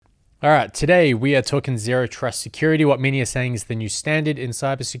All right, today we are talking zero trust security, what many are saying is the new standard in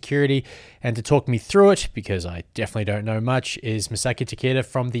cybersecurity. And to talk me through it, because I definitely don't know much, is Masaki Takeda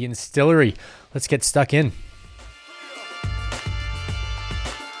from the Instillery. Let's get stuck in.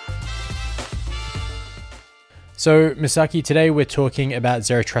 So Masaki, today we're talking about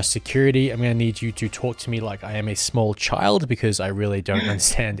zero trust security. I'm going to need you to talk to me like I am a small child because I really don't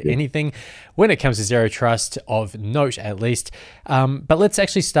understand anything when it comes to zero trust, of note at least. But let's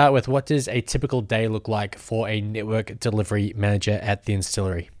actually start with, what does a typical day look like for a network delivery manager at the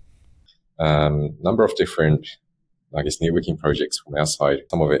Instillery? Number of different, networking projects from our side.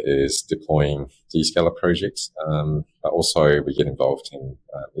 Some of it is deploying Zscaler projects, but also we get involved in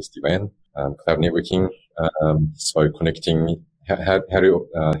SD-WAN, cloud networking. So connecting,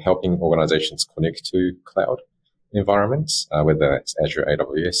 helping organizations connect to cloud environments, whether it's Azure,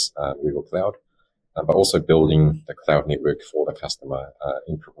 AWS, Google Cloud, but also building the cloud network for the customer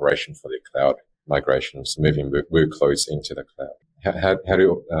in preparation for their cloud migrations, moving workloads into the cloud.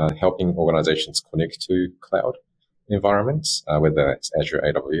 Helping organizations connect to cloud environments, whether it's Azure,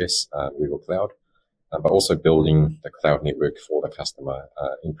 AWS, Google Cloud, but also building the cloud network for the customer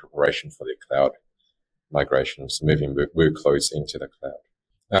in preparation for their cloud migrations, moving workloads into the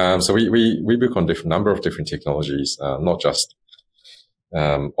cloud. So we work on number of different technologies, not just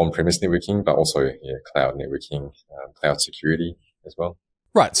on-premise networking, but also cloud networking, cloud security as well.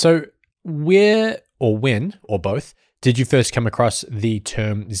 Right. So where or when or both did you first come across the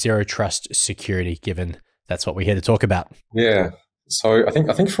term zero trust security, given that's what we're here to talk about? Yeah. So I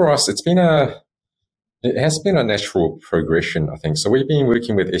think for us, it has been a natural progression, I think. So we've been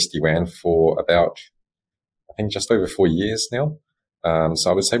working with SD-WAN for about, I think, just over 4 years now.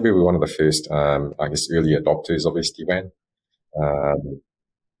 So I would say we were one of the first, early adopters of SD-WAN.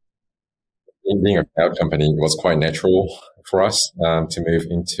 Being a cloud company, it was quite natural for us to move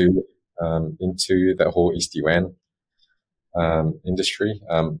into the whole SD-WAN industry.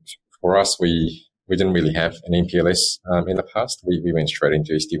 For us, we didn't really have an MPLS in the past. We went straight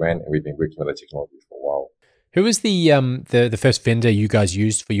into SD-WAN, and we've been working with the technology for a while. Who was the first vendor you guys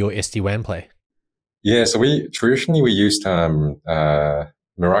used for your SD-WAN play? Yeah, so we traditionally used Meraki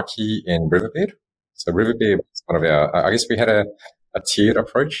and Riverbed. So Riverbed was one of our, I guess we had a tiered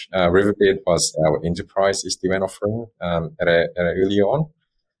approach. Riverbed was our enterprise SD-WAN offering at a earlier on,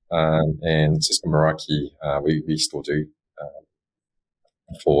 and Cisco Meraki we still do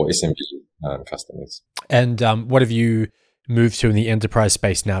for SMB customers. And what have you moved to in the enterprise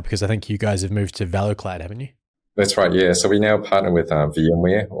space now? Because I think you guys have moved to VeloCloud, haven't you? That's right, yeah. So we now partner with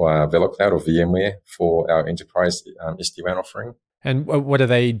VMware or VeloCloud or VMware for our enterprise SD-WAN offering. And what do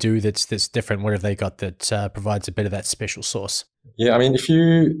they do that's different? What have they got that provides a bit of that special sauce? Yeah, I mean, if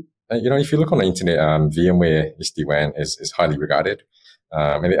you look on the internet, VMware SD-WAN is highly regarded.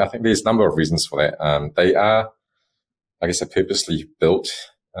 And I think there's a number of reasons for that. They are, I guess, a purposely built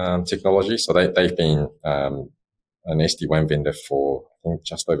technology. So they've been an SD-WAN vendor for, I think,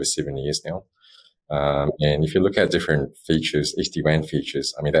 just over 7 years now. And if you look at different features, SD-WAN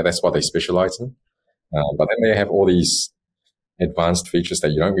features, I mean, that's what they specialize in. But then they have all these advanced features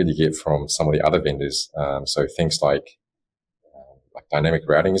that you don't really get from some of the other vendors. So things like dynamic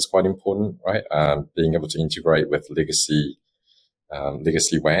routing is quite important, right? Being able to integrate with legacy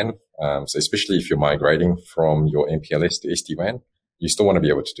WAN. So especially if you're migrating from your MPLS to SD-WAN, you still want to be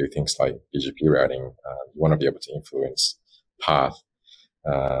able to do things like BGP routing. You want to be able to influence path.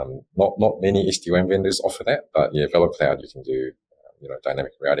 Not many SD-WAN vendors offer that, but yeah, VeloCloud, you can do,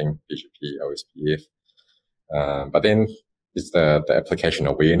 dynamic routing, BGP, OSPF. But then it's the application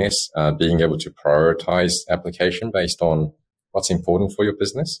awareness, being able to prioritize application based on what's important for your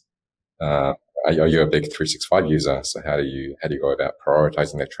business. Are you a big 365 user? So how do you go about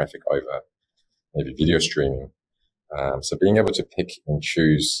prioritizing that traffic over maybe video streaming? So being able to pick and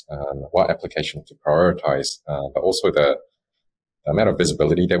choose what application to prioritize, but also the amount of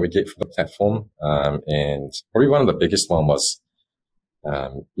visibility that we get from the platform. And probably one of the biggest one was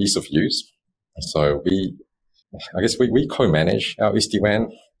ease of use. So we co-manage our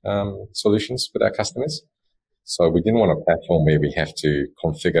SD-WAN solutions with our customers. So we didn't want a platform where we have to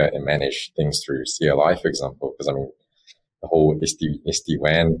configure and manage things through CLI, for example, because the whole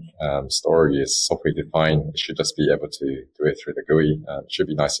SD-WAN story is software defined. It should just be able to do it through the GUI. It should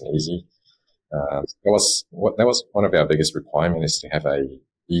be nice and easy. That was one of our biggest requirements, is to have a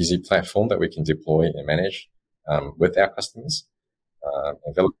easy platform that we can deploy and manage with our customers.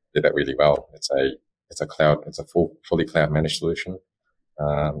 And Velo did that really well. It's a fully cloud managed solution.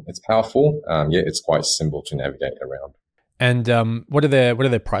 It's powerful. It's quite simple to navigate around. And what are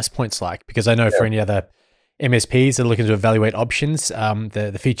their price points like? Because I know for any other MSPs are looking to evaluate options.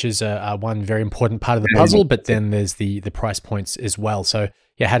 The features are one very important part of the puzzle, but then there's the price points as well. So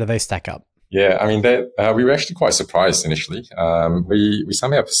yeah, how do they stack up? Yeah, I mean, we were actually quite surprised initially. We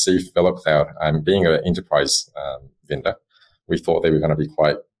somehow perceived VeloCloud being an enterprise vendor. We thought they were going to be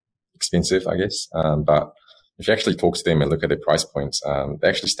quite expensive, I guess. But if you actually talk to them and look at their price points, they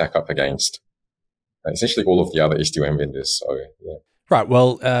actually stack up against essentially all of the other SD-WAN vendors. So yeah. Right.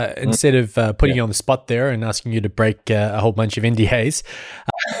 Well, instead of putting you on the spot there and asking you to break a whole bunch of NDAs,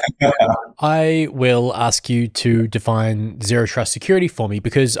 I will ask you to define zero trust security for me,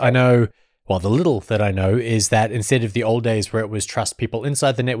 because I know, well, the little that I know is that instead of the old days where it was trust people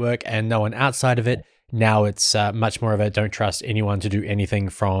inside the network and no one outside of it, now it's much more of a don't trust anyone to do anything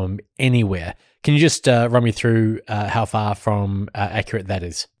from anywhere. Can you just run me through how far from accurate that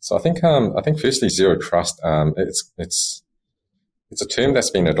is? So I think firstly, zero trust. It's a term that's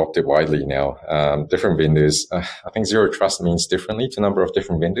been adopted widely now. Different vendors, I think zero trust means differently to a number of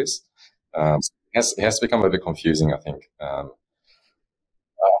different vendors. It has become a bit confusing, I think. I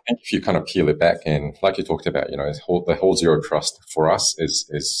think if you kind of peel it back and like you talked about, the whole zero trust for us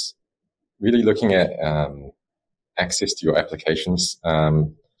is really looking at access to your applications,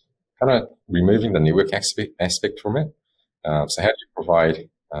 kind of removing the network aspect from it. So how do you provide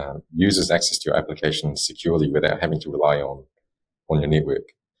users access to your applications securely without having to rely on your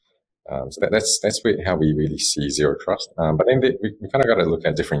network? So that's how we really see zero trust. But then we kind of got to look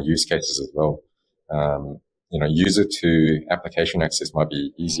at different use cases as well. User to application access might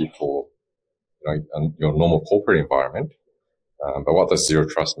be easy for your normal corporate environment. But what does zero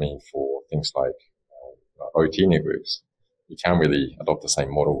trust mean for things like OT networks? You can't really adopt the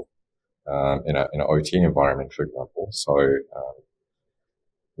same model in an OT environment, for example. So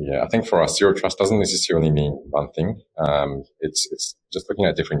I think for us, zero trust doesn't necessarily mean one thing. It's just looking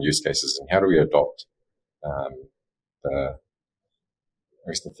at different use cases and how do we adopt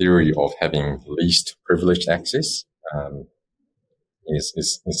the theory of having least privileged access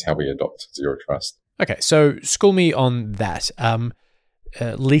is how we adopt zero trust. Okay, so school me on that.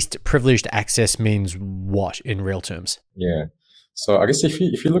 Least privileged access means what in real terms? Yeah, so I guess if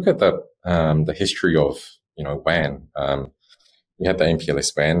you look at the history of WAN, we had the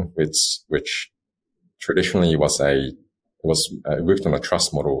MPLS WAN, which traditionally worked on a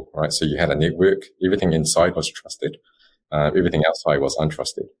trust model, right? So you had a network, everything inside was trusted, everything outside was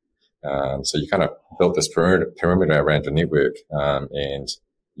untrusted. So you kind of built this perimeter around your network, and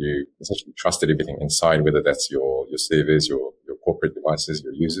you essentially trusted everything inside, whether that's your servers, your corporate devices,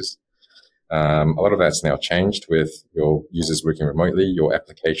 your users. A lot of that's now changed with your users working remotely. Your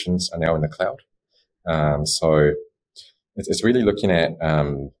applications are now in the cloud. So it's really looking at,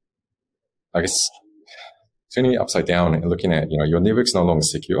 I guess, turning it upside down and looking at, your network's no longer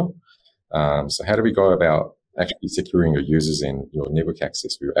secure. So how do we go about actually securing your users and your network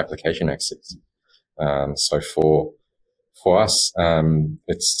access, your application access? So for us,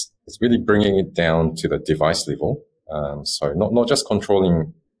 it's really bringing it down to the device level. So not just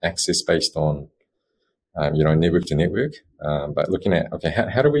controlling access based on, network to network, but looking at, okay,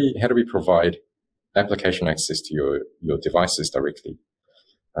 how do we provide application access to your devices directly?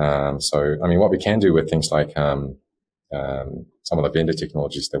 So, I mean, what we can do with things like some of the vendor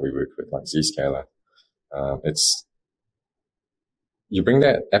technologies that we work with, like Zscaler, it's you bring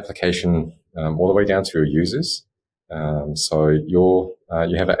that application all the way down to your users. So you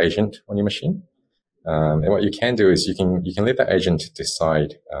have an agent on your machine, and what you can do is you can let the agent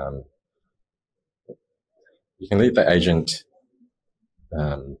decide. You can let the agent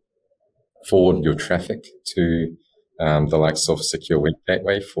forward your traffic to the likes of secure web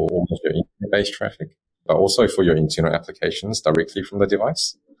gateway for all of your internet-based traffic, but also for your internal applications directly from the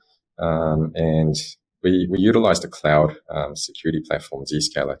device. And we utilize the cloud security platform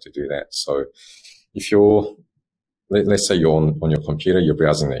Zscaler to do that. So if let's say you're on your computer, you're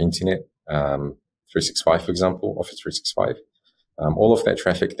browsing the internet, 365, for example, Office 365, all of that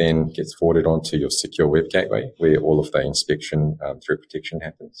traffic then gets forwarded onto your secure web gateway where all of the inspection threat protection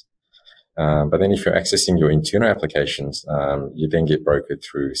happens. But then if you're accessing your internal applications, you then get brokered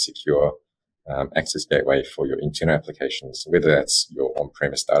through secure access gateway for your internal applications, whether that's your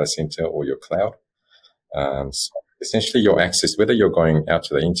on-premise data center or your cloud. So essentially your access, whether you're going out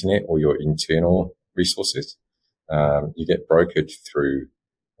to the internet or your internal resources, you get brokered through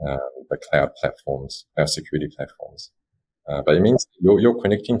the cloud platforms, cloud security platforms. But it means you're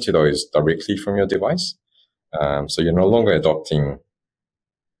connecting to those directly from your device. So you're no longer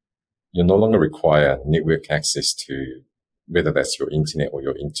require network access to whether that's your internet or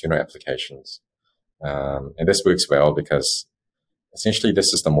your internal applications. And this works well because essentially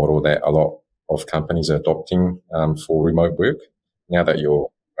this is the model that a lot of companies are adopting for remote work. Now that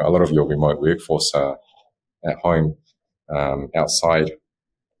a lot of your remote workforce are at home, outside,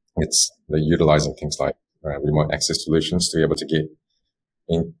 they're utilizing things like remote access solutions to be able to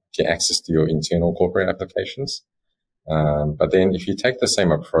get access to your internal corporate applications. But then if you take the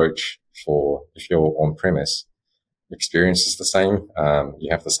same approach if you're on premise, experience is the same.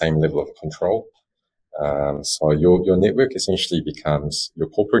 You have the same level of control. So your network essentially becomes your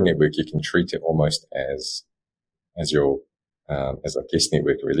corporate network. You can treat it almost as your as a guest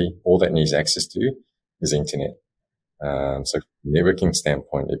network. Really, all that needs access to is internet. So from a networking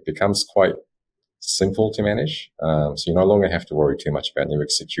standpoint, it becomes quite simple to manage. So you no longer have to worry too much about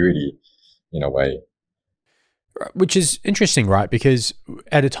network security in a way. Which is interesting, right? Because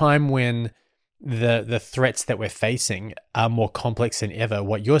at a time when the threats that we're facing are more complex than ever,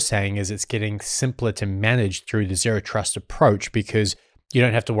 what you're saying is it's getting simpler to manage through the zero trust approach, because you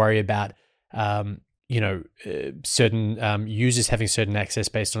don't have to worry about certain users having certain access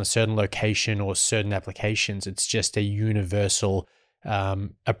based on a certain location or certain applications. It's just a universal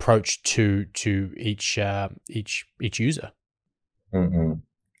approach to each user. Mm-hmm.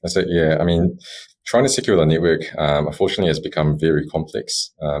 That's it. Yeah. I mean, trying to secure the network, unfortunately, has become very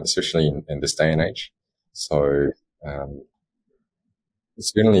complex, especially in this day and age. So,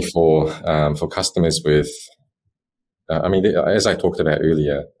 certainly for customers with, as I talked about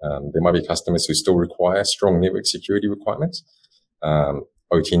earlier, there might be customers who still require strong network security requirements.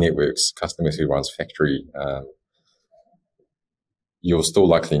 OT networks, customers who runs factory, you'll still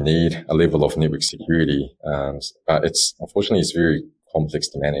likely need a level of network security, but unfortunately it's very complex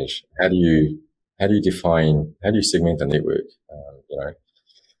to manage. How do you segment the network?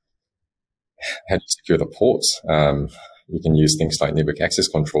 How do you secure the ports? You can use things like network access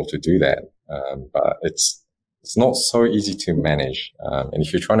control to do that, but it's not so easy to manage. And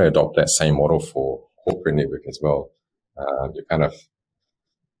if you're trying to adopt that same model for corporate network as well, you're kind of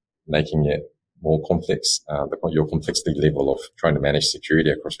making it more complex. Your complexity level of trying to manage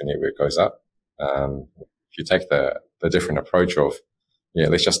security across your network goes up. If you take the different approach of,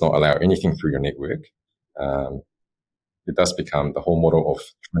 let's just not allow anything through your network, it does become, the whole model of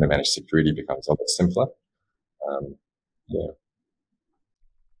trying to manage security becomes a lot simpler.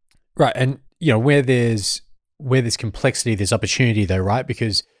 Right. And, where there's complexity, there's opportunity though, right?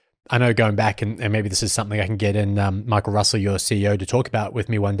 Because I know, going back, and maybe this is something I can get in Michael Russell, your CEO, to talk about with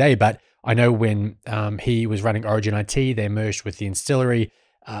me one day, but I know when he was running Origin IT, they merged with the Instillery.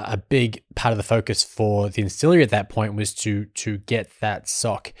 A big part of the focus for the Instillery at that point was to get that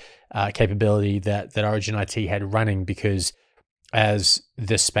SOC capability that Origin IT had running, because as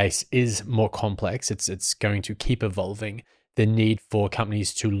this space is more complex, it's going to keep evolving. The need for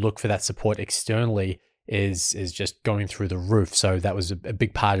companies to look for that support externally is just going through the roof. So that was a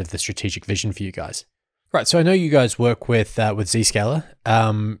big part of the strategic vision for you guys. Right. So I know you guys work with Zscaler.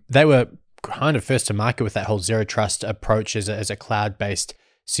 They were kind of first to market with that whole zero trust approach as a cloud-based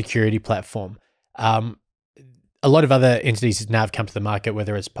security platform. A lot of other entities now have come to the market,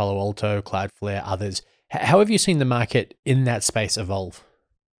 whether it's Palo Alto, Cloudflare, others. How have you seen the market in that space evolve?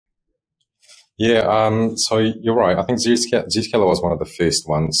 Yeah, so you're right. I think Zscaler was one of the first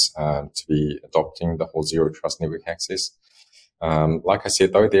ones to be adopting the whole zero trust network access. Like I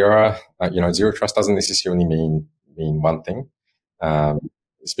said, though, there are, zero trust doesn't necessarily mean one thing,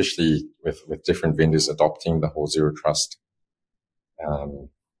 especially with different vendors adopting the whole zero trust.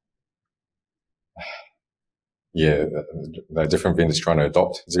 The different vendors trying to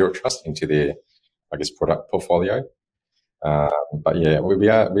adopt zero trust into their, product portfolio. But yeah, we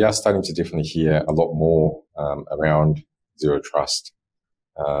are starting to definitely hear a lot more around zero trust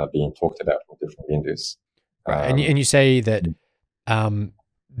being talked about from different vendors. Right. And you say that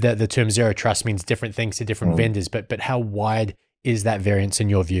that the term zero trust means different things to different vendors, but how wide is that variance in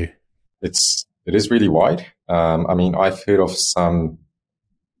your view? It is really wide. I've heard of some,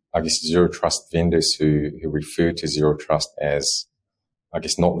 zero trust vendors who refer to zero trust as,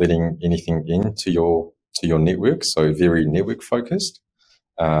 not letting anything into your network, so very network focused.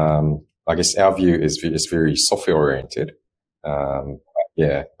 Our view is very software oriented.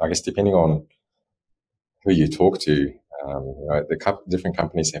 Depending on who you talk to, different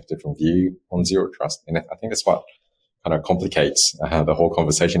companies have different view on zero trust, and I think that's what kind of complicates the whole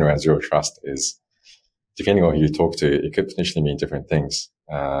conversation around zero trust. Is depending on who you talk to, it could potentially mean different things.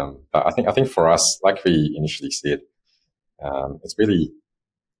 But I think for us, like we initially said, it's really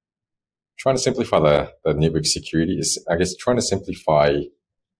trying to simplify the network security. Is trying to simplify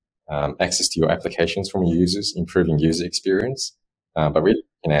access to your applications from your users, improving user experience. But really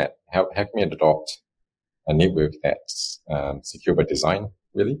looking at how can we adopt a network that's secure by design,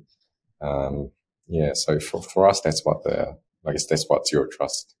 really. Yeah, so for us, that's what that's what Zero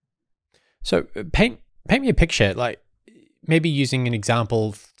Trust. So paint me a picture, like maybe using an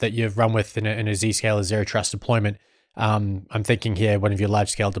example that you've run with in a Zscaler Zero Trust deployment. I'm thinking here, one of your large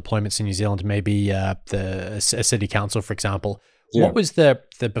scale deployments in New Zealand, maybe a city council, for example. Yeah. What was the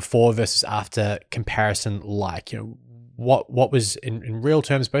before versus after comparison like? What was in real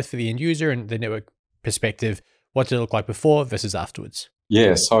terms, both for the end user and the network perspective, what did it look like before versus afterwards?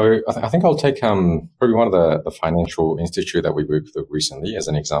 Yeah, so I think I'll take probably one of the financial institute that we worked with recently as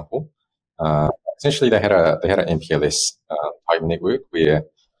an example. Essentially, they had an MPLS type network where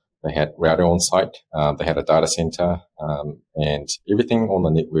they had router on site, they had a data center, and everything on the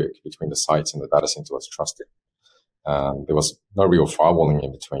network between the sites and the data center was trusted. There was no real firewalling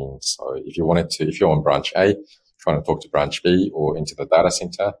in between. So if you're on branch A, trying to talk to branch B or into the data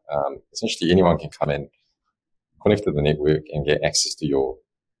center, essentially anyone can come in, connect to the network and get access to your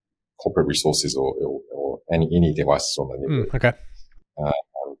corporate resources or any devices on the network. Okay.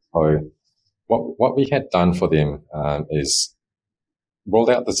 So what we had done for them is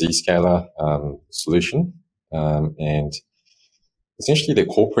rolled out the Zscaler solution, and essentially the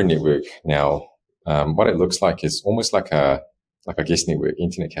corporate network now, what it looks like is almost like a guest network,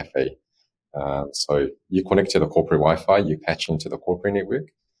 internet cafe. So you connect to the corporate Wi-Fi, you patch into the corporate network.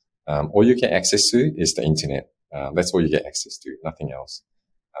 All you get access to is the internet. That's all you get access to, nothing else.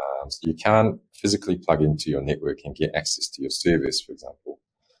 So you can't physically plug into your network and get access to your servers, for example.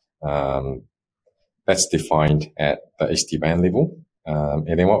 That's defined at the SD-WAN level.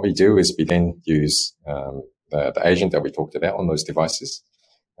 And then what we do is we then use the agent that we talked about on those devices,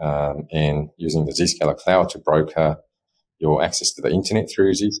 and using the Zscaler cloud to broker your access to the internet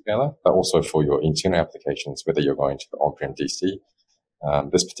through Zscaler, but also for your internal applications, whether you're going to the on-prem DC.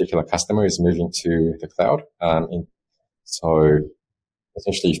 This particular customer is moving to the cloud. So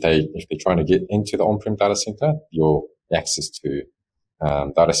essentially, if they're trying to get into the on-prem data center, your access to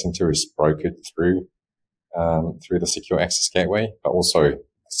data center is brokered through the secure access gateway, but also the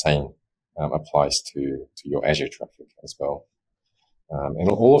same applies to your Azure traffic as well. And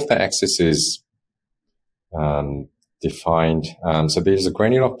all of the access is defined. So there's a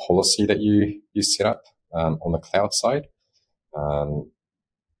granular policy that you set up on the cloud side.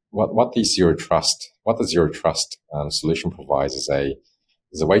 What the Zero Trust solution provides is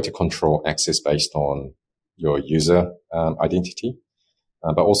a way to control access based on your user identity,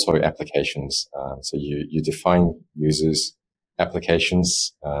 but also applications. So you define users,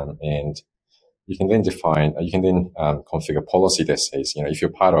 applications, and you can then configure policy that says, if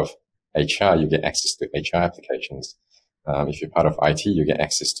you're part of HR, you get access to HR applications. If you're part of IT, you get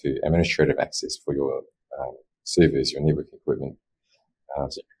access to administrative access for your servers, your network equipment.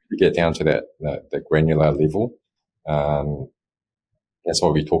 So you get down to that granular level. That's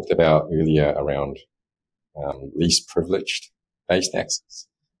what we talked about earlier around least privileged based access.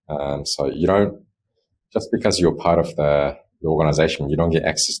 So you don't, just because you're part of the organization, you don't get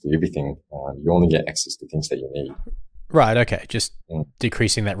access to everything. You only get access to things that you need. Right. Okay. Just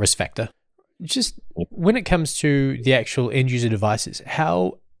decreasing that risk factor. Just when it comes to the actual end user devices,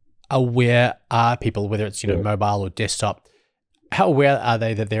 how aware are people, whether it's mobile or desktop, how aware are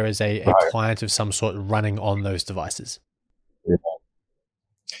they that there is a client of some sort running on those devices? Yeah.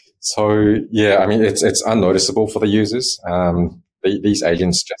 So I mean, it's unnoticeable for the users. These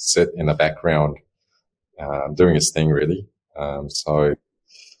agents just sit in the background, doing its thing, really. So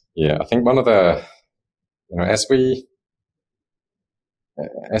I think one of the, as we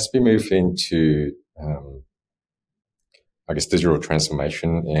move into, digital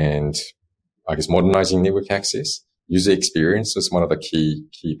transformation and modernizing network access, user experience is one of the key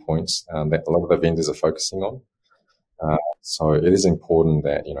points that a lot of the vendors are focusing on. So it is important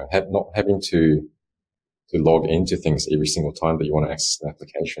that, not having to log into things every single time that you want to access an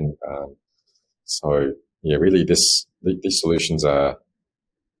application. Really these solutions are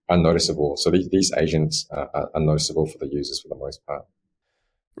unnoticeable. So these agents are unnoticeable for the users for the most part.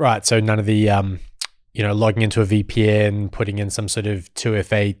 Right. So none of the, logging into a VPN, putting in some sort of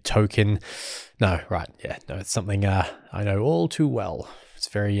 2FA token. No, right. Yeah. No, it's something I know all too well. It's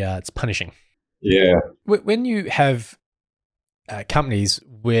very, it's punishing. Yeah. When you have companies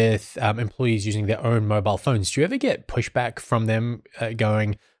with employees using their own mobile phones, do you ever get pushback from them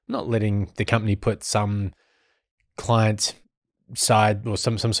going, not letting the company put some client side or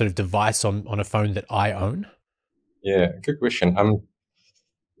some sort of device on a phone that I own? Yeah, good question.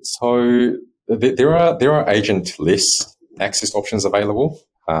 So there are agentless access options available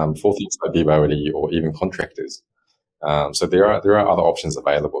for things like Vivaldi or even contractors. So there are other options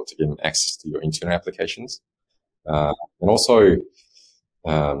available to give access to your internal applications, and also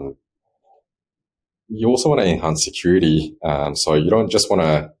you also want to enhance security. So you don't just want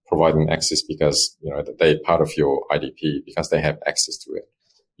to provide them access because, that they're part of your IDP, because they have access to it.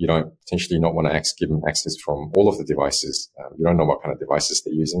 You don't potentially not want to give them access from all of the devices. You don't know what kind of devices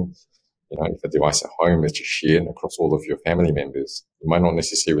they're using. If a device at home is just shared across all of your family members, you might not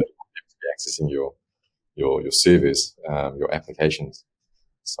necessarily be accessing your servers, your applications.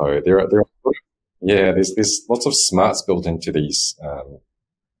 So there's lots of smarts built into these,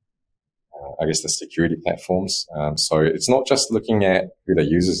 I guess, the security platforms. So it's not just looking at who the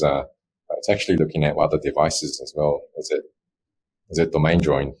users are, but it's actually looking at what the devices as well. Is it domain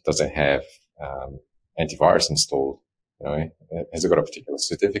joined? Does it have antivirus installed? Has it got a particular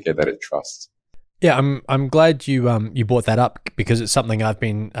certificate that it trusts? Yeah, I'm glad you brought that up, because it's something I've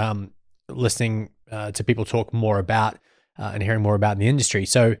been listening to people talk more about and hearing more about in the industry.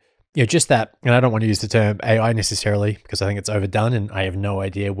 So, just that, and I don't want to use the term AI necessarily because I think it's overdone and I have no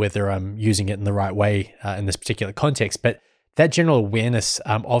idea whether I'm using it in the right way in this particular context, but that general awareness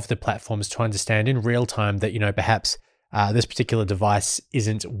of the platforms to understand in real time that, perhaps this particular device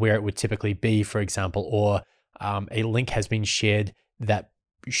isn't where it would typically be, for example, or a link has been shared that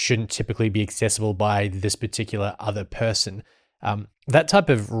shouldn't typically be accessible by this particular other person. That type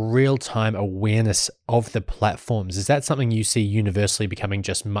of real-time awareness of the platforms, is that something you see universally becoming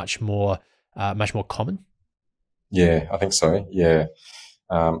just much more common? Yeah, I think so. Yeah.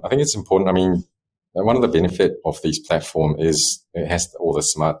 I think it's important. I mean, one of the benefit of these platform is it has all the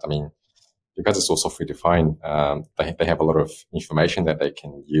smart, because it's all software defined, they have a lot of information that they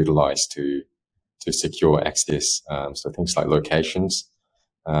can utilize to secure access. So things like locations,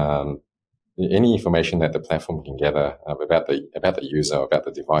 any information that the platform can gather about the user, about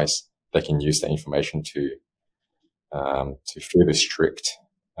the device, they can use that information to further restrict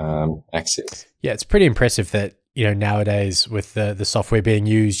access. Yeah, it's pretty impressive that nowadays with the software being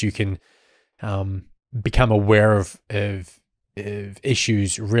used, you can become aware of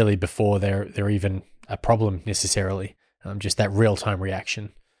issues really before they're even a problem necessarily. Just that real time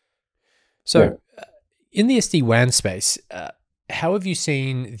reaction. So, in the SD-WAN space, how have you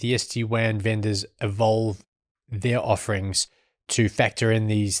seen the SD-WAN vendors evolve their offerings to factor in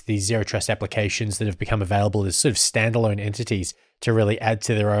these Zero Trust applications that have become available as sort of standalone entities to really add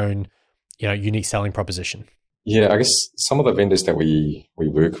to their own, unique selling proposition? Yeah, I guess some of the vendors that we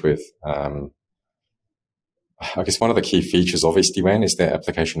work with, I guess one of the key features of SD-WAN is their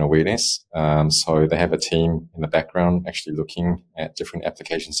application awareness. So they have a team in the background actually looking at different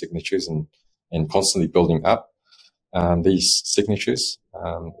application signatures and constantly building up these signatures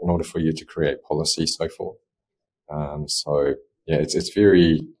in order for you to create policy, so forth. So yeah, it's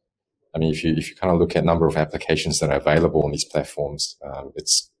very. If you kind of look at number of applications that are available on these platforms,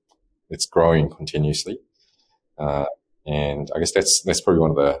 it's growing continuously, and I guess that's probably one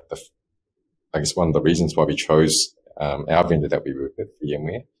of the reasons why we chose our vendor that we work with,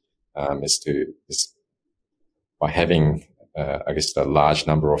 VMware, is by having a large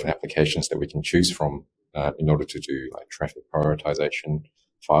number of applications that we can choose from in order to do like traffic prioritization,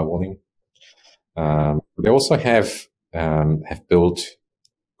 firewalling. They also have built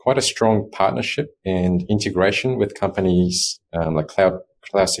quite a strong partnership and integration with companies like cloud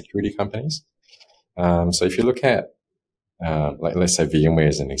security companies. So if you look at let's say VMware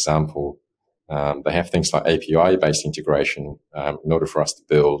as an example, they have things like API-based integration in order for us to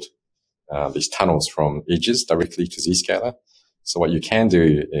build these tunnels from edges directly to Zscaler. So what you can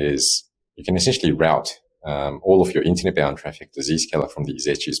do is you can essentially route all of your internet-bound traffic to Zscaler from these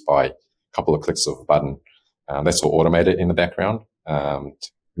edges by a couple of clicks of a button. That's all automated in the background to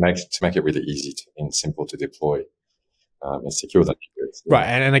make it really easy and simple to deploy and secure the networks. Right,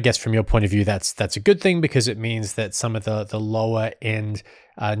 and I guess from your point of view, that's a good thing because it means that some of the lower end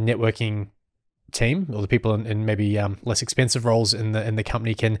networking team or the people in maybe less expensive roles in the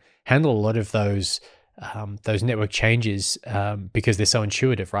company can handle a lot of those network changes because they're so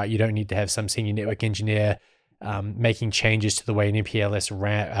intuitive, right? You don't need to have some senior network engineer making changes to the way an MPLS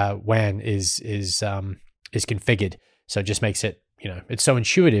WAN is configured. So it just makes it, it's so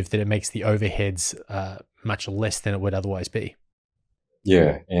intuitive that it makes the overheads much less than it would otherwise be.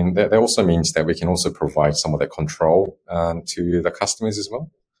 Yeah, and that also means that we can also provide some of that control to the customers as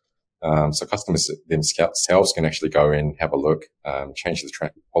well. So customers themselves can actually go in, have a look, change the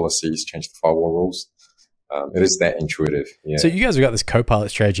traffic policies, change the firewall rules. It is that intuitive. Yeah. So you guys have got this Copilot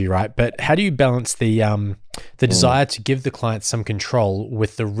strategy, right? But how do you balance the desire to give the client some control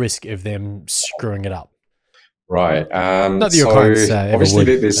with the risk of them screwing it up? Right. Not that your clients obviously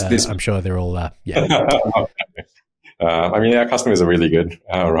would. I'm sure they're all yeah. Our customers are really good,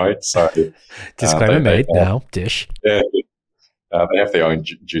 right? So disclaimer made now, Dish. Yeah. They have their own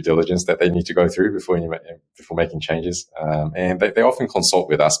due diligence that they need to go through before making changes, and they often consult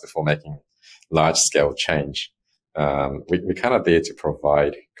with us before making large scale change. We kind of there to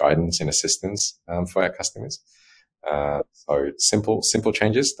provide guidance and assistance for our customers. So simple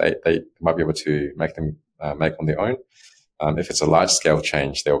changes they might be able to make on their own. If it's a large scale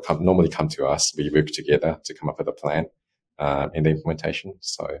change, they'll normally come to us. We work together to come up with a plan and the implementation.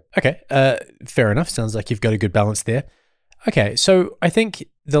 So okay, fair enough. Sounds like you've got a good balance there. Okay, so I think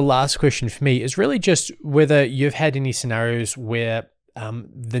the last question for me is really just whether you've had any scenarios where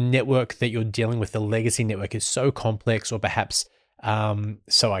the network that you're dealing with, the legacy network, is so complex or perhaps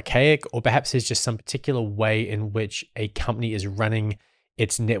so archaic, or perhaps there's just some particular way in which a company is running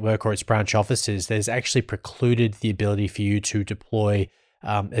its network or its branch offices that has actually precluded the ability for you to deploy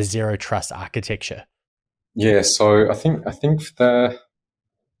a zero trust architecture. Yeah, so I think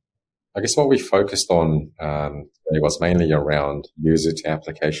I guess what we focused on it was mainly around user to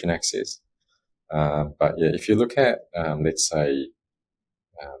application access. But yeah, if you look at let's say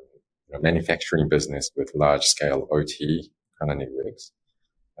manufacturing business with large scale OT kind of networks,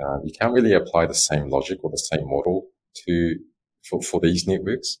 you can't really apply the same logic or the same model for these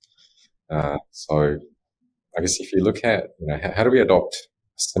networks. So I guess if you look at how do we adopt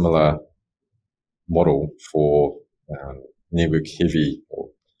a similar model for network heavy or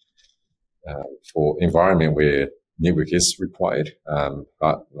for environment where network is required,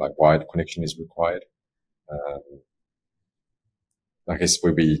 but like wired connection is required. I guess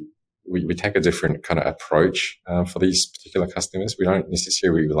we take a different kind of approach for these particular customers. We don't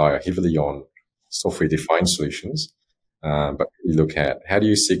necessarily rely heavily on software-defined solutions, but we look at how do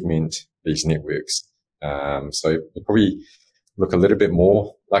you segment these networks. So we probably look a little bit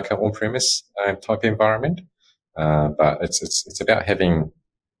more like an on-premise type environment, but it's about having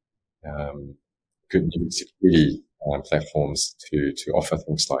good network security platforms to offer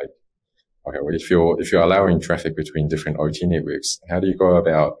things like, okay, well, if you're allowing traffic between different OT networks, how do you go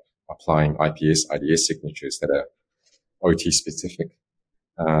about applying IPS, IDS signatures that are OT specific?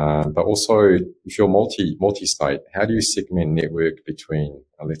 But also, if you're multi-site, how do you segment network between,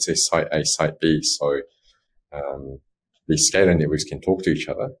 let's say, site A, site B? So these scalar networks can talk to each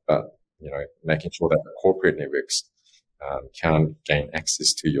other, but making sure that the corporate networks can gain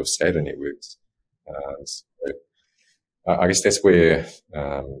access to your scalar networks. So I guess that's where,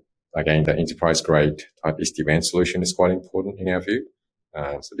 again, the enterprise-grade type SD-WAN solution is quite important in our view.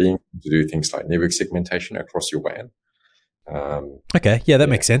 So being able to do things like network segmentation across your WAN. Okay, yeah, that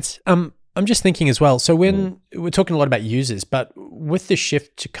makes sense. I'm just thinking as well. So when we're talking a lot about users, but with the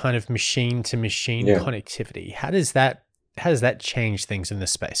shift to kind of machine to machine connectivity, how does that change things in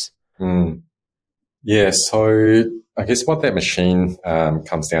this space? Yeah, so I guess what that machine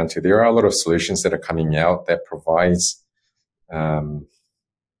comes down to, there are a lot of solutions that are coming out that provides, I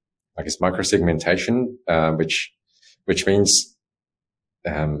guess, microsegmentation, which means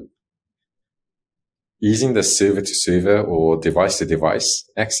using the server to server or device to device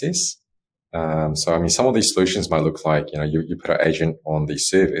access. So, I mean, some of these solutions might look like, you put an agent on these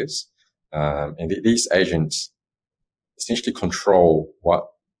servers, and these agents essentially control what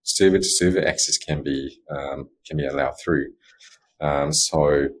server to server access can be allowed through.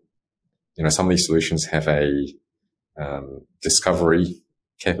 So, some of these solutions have a discovery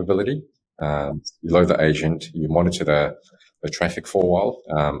capability. You load the agent, you monitor the traffic for a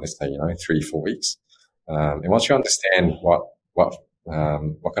while, let's say 3-4 weeks, and once you understand what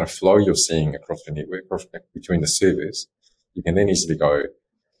kind of flow you're seeing across the network between the servers, you can then easily go,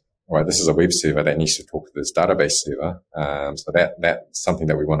 all right, this is a web server that needs to talk to this database server. So that's something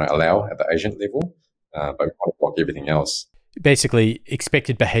that we want to allow at the agent level, but we want to block everything else. Basically,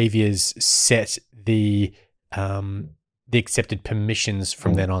 expected behaviors set the accepted permissions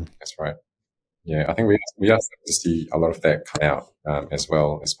from then on. That's right. Yeah, I think we are starting to see a lot of that come out as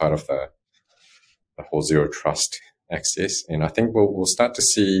well as part of the whole zero trust access, and I think we'll start to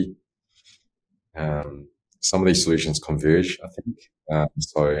see some of these solutions converge. I think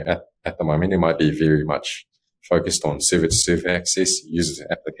so. At the moment, it might be very much focused on server to server access, user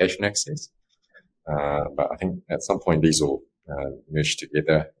to application access, but I think at some point these will merge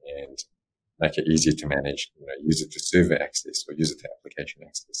together and make it easier to manage user to server access or user to application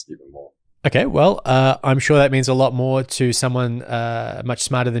access even more. Okay, well, I'm sure that means a lot more to someone much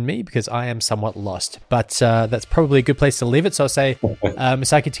smarter than me because I am somewhat lost. But that's probably a good place to leave it. So I'll say,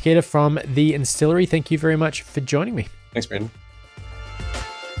 Misaki Takeda from The Instillery, thank you very much for joining me. Thanks, Brandon.